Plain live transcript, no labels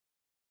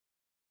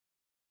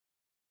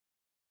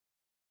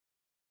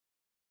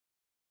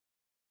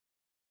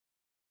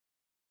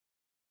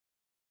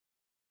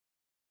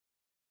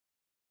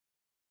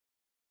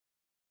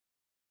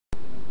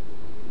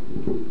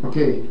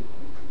Okay,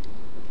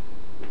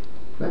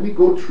 let me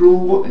go through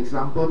work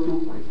example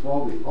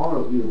 2.4 with all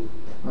of you.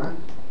 Right?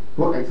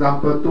 Work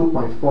example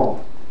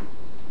 2.4.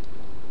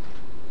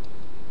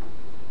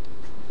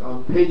 It's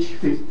on page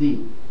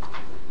 50.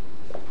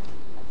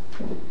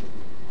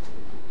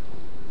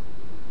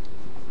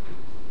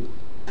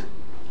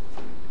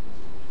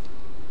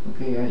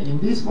 Okay, and in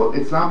this work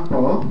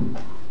example,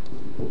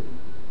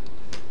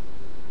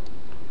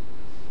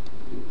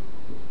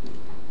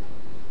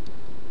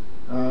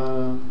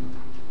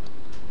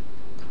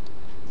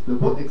 the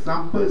work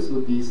example is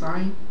to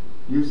design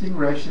using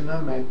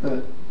rational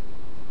method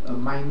a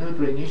minor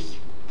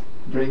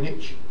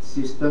drainage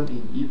system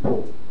in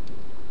Ipoh.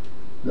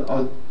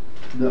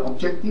 The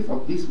objective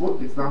of this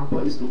work example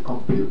is to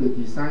compute the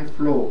design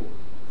flow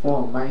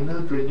for a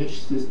minor drainage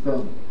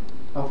system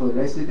of a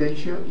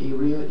residential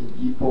area in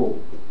Ipoh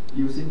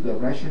using the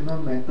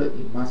rational method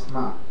in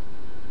MSMA.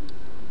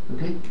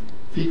 Okay,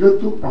 figure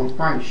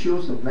 2.5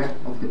 shows a map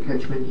of the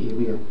catchment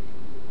area.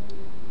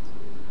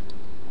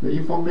 The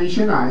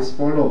information are as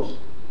follows.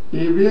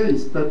 Area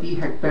is 30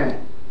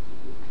 hectares.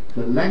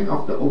 The length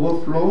of the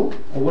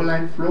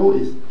overland flow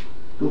is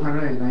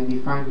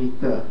 295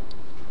 meter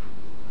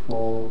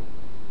for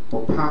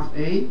path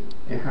A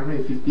and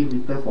 150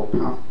 meter for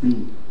path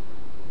B.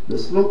 The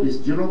slope is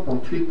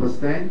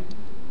 0.3%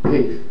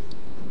 paved.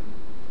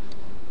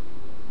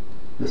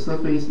 The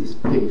surface is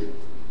paved.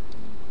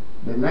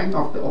 The length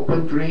of the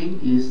open drain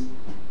is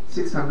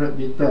 600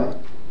 meter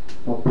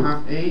for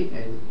path A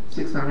and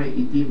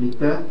 680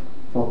 meter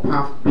for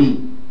path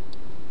B.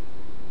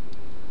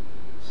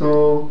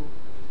 So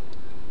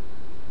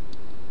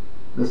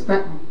the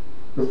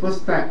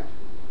first step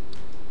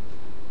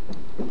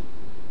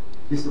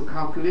is to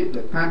calculate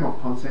the time of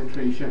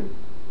concentration.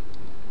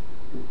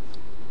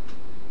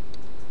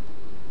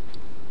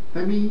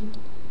 Let me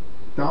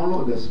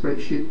download the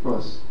spreadsheet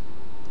first.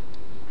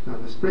 Now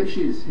the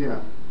spreadsheet is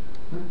here.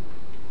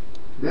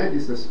 That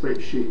is the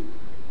spreadsheet.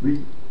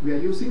 We are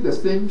using the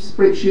same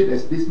spreadsheet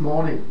as this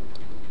morning.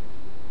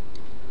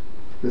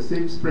 The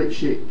same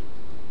spreadsheet.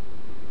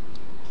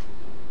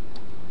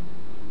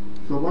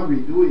 So what we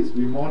do is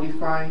we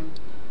modify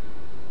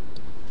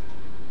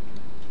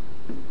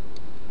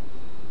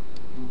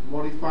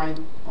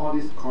all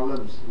these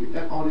columns. We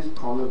add all these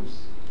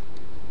columns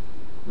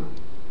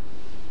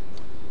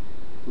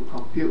to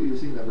compute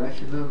using the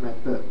rational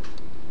method.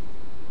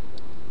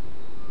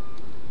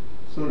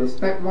 So the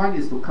step 1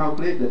 is to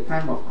calculate the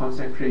time of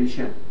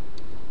concentration.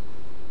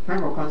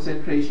 Time of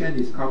concentration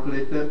is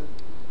calculated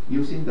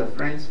using the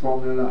Franz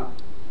formula.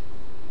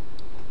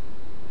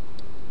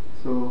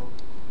 So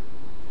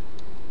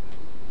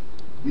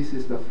this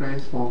is the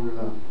Franz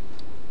formula.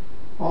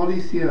 All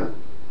this here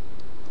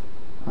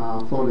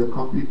for the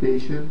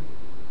computation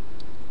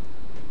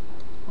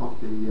of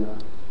the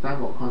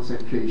time of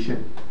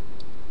concentration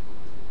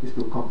is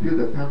to compute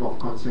the time of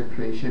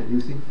concentration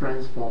using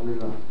Franz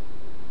formula.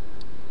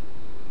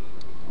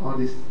 All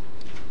this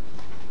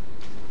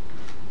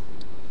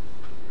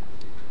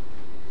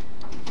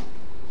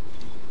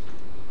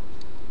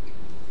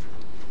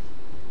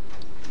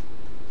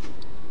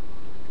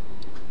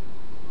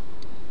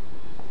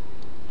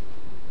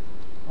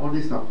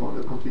are for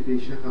the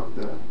computation of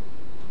the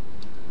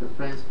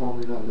Franz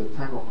formula, the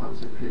time of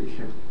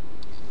concentration.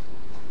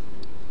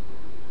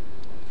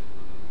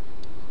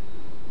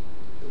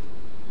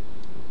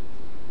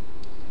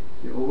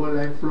 The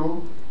overland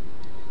flow,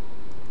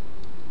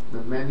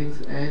 the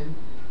Manning's end,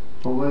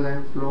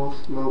 overland flow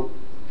slope,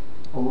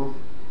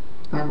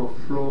 time of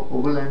flow,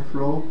 overland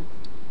flow,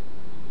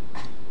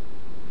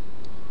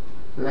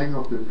 length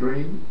of the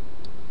drain,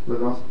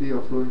 velocity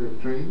of flow in the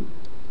drain,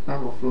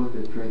 time of flow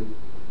in the drain.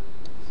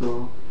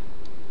 So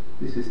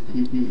this is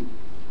TD.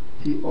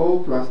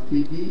 TO plus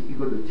TD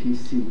equal to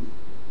TC.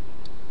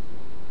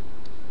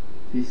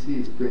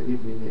 TC is 20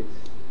 minutes.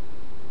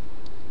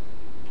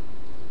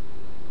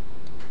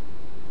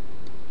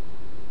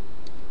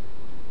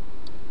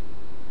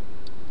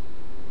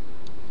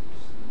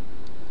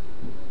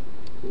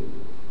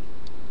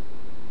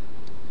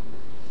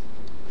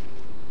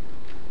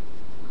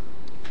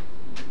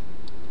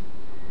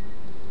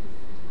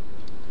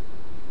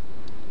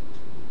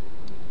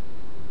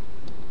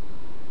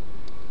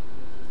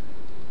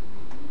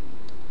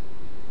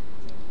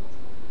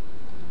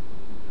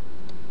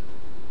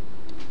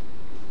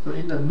 So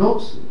in the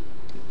notes,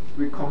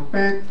 we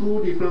compare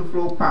two different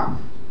flow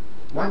paths.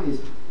 One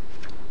is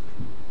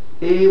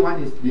A,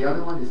 the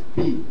other one is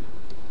B.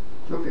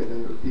 Look at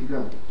the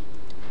figure.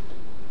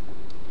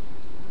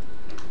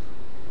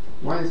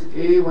 One is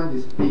A, one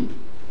is B.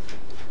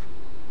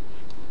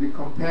 We're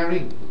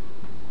comparing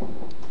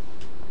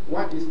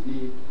what is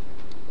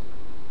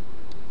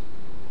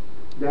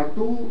there are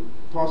two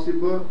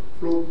possible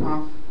flow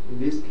paths in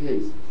this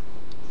case.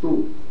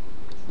 Two.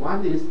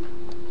 One is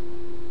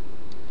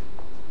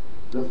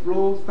the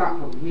flow start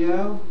from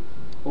here,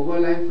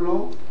 overland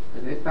flow,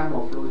 and then time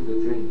of flow in the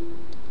drain.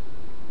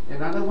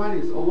 Another one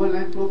is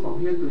overland flow from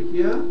here to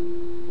here,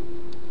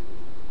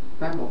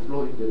 time of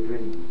flow in the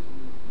drain.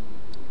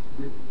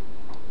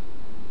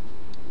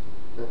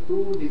 the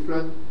two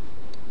different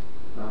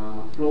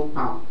flow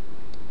path,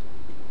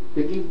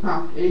 taking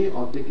path A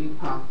or taking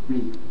path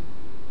B.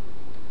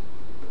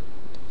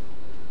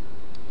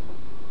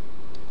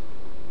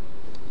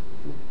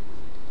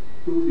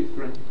 Two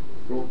different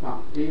flow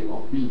path, A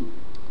or B.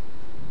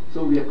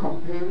 So we are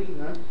comparing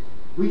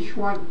which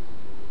one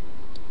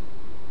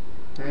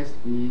has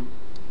the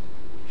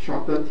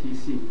shorter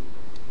TC,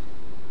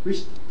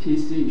 which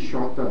TC is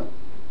shorter,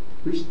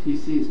 which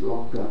TC is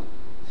longer.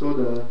 So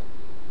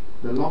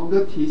the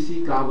longer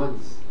TC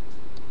governs.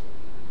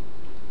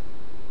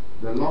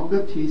 The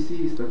longer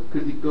TC is the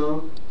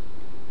critical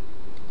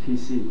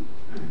TC,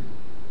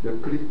 the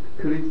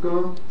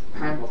critical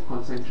time of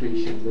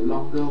concentration, the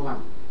longer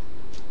one.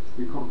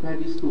 We compare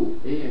these two,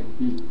 A and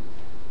B,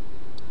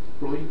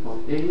 flowing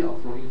from A or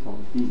flowing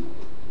from B.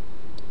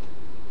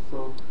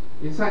 So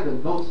inside the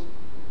notes,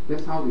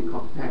 that's how we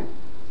compare.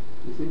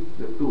 You see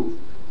the two.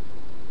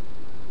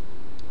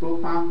 Flow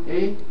path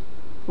A,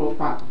 flow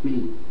path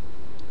B.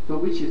 So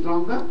which is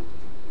longer?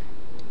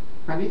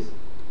 Hannes?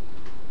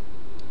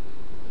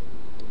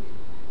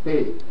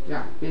 A.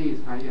 Yeah, A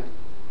is higher.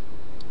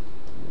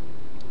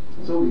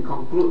 So we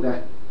conclude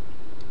that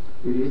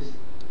it is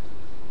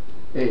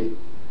A.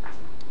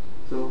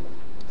 So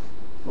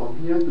from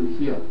here to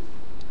here,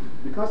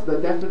 because the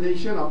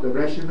definition of the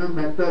rational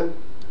method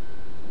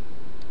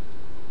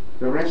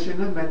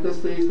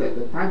says that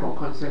the time of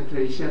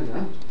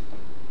concentration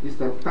is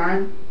the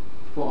time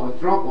for a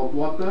drop of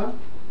water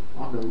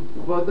on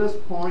the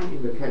furthest point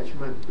in the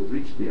catchment to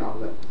reach the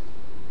outlet.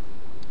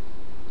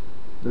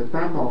 The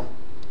time of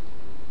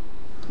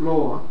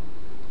flow,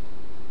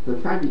 the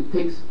time it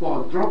takes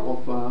for a drop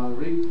of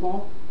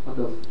rainfall on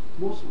the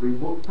most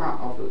remote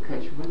part of the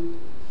catchment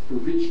to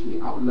reach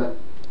the outlet.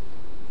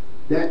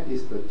 That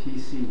is the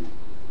TC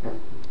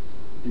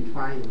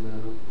defined in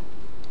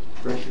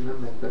the rational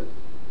method.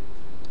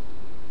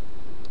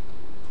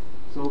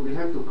 So we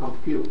have to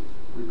compute,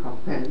 we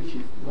compare which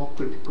is more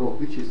critical,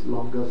 which is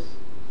longest,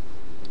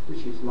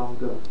 which is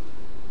longer.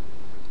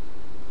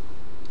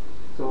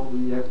 So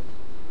we have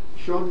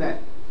shown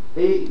that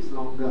A is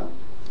longer.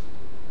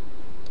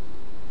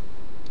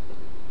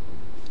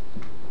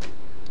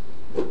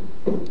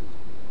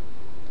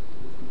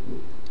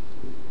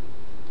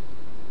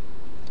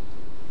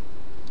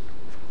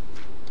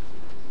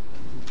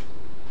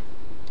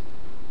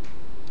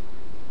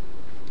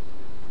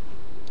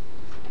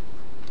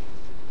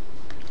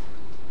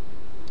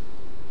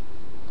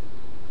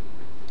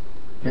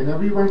 Can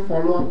everyone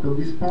follow up to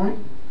this point?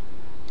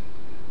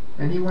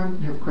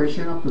 Anyone have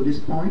question up to this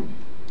point?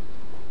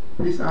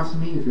 Please ask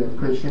me if you have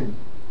question.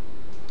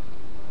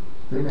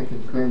 Then I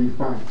can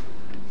clarify.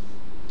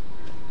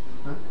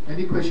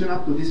 Any question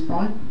up to this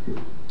point?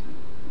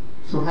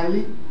 So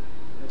highly?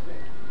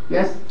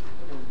 Yes?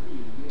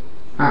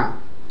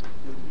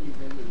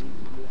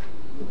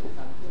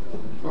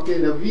 Okay,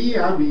 the V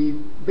we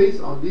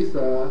based on this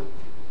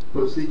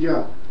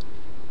procedure.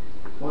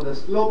 For the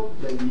slope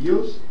that we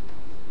use,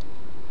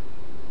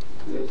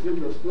 we assume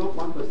the slope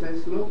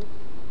 1% slope.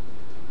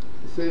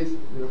 It says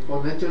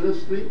for natural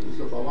stream it's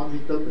about 1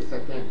 meter per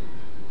second.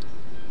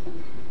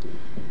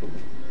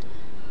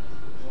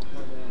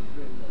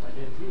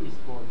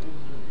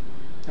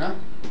 Huh?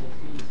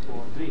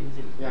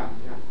 Yeah,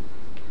 yeah.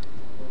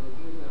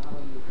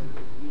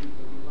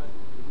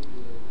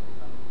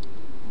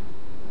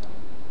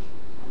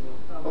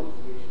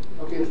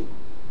 Okay.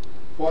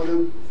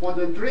 For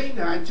the drain,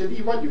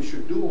 actually, what you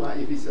should do,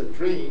 if it's a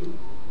drain,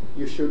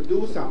 you should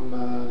do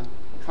some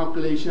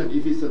calculation.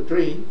 If it's a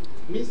drain,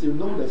 means you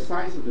know the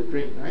size of the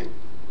drain, right?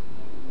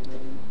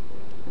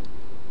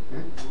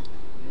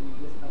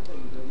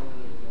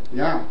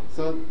 Yeah.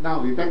 So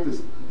now we back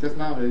to just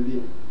now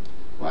already.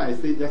 What I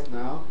said just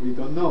now, we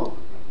don't know.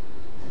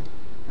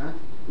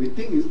 We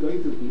think it's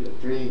going to be a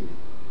drain.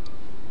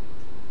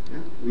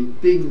 We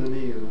think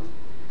only,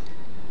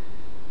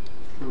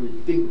 So we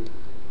think.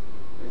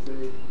 I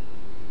say,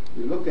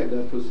 you look at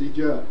the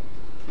procedure.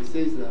 It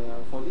says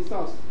for this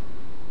house,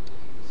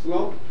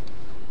 slope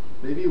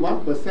maybe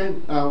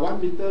 1%,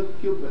 1 meter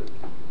cube,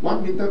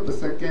 1 meter per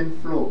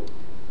second flow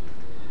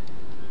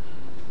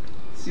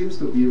seems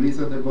to be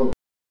reasonable.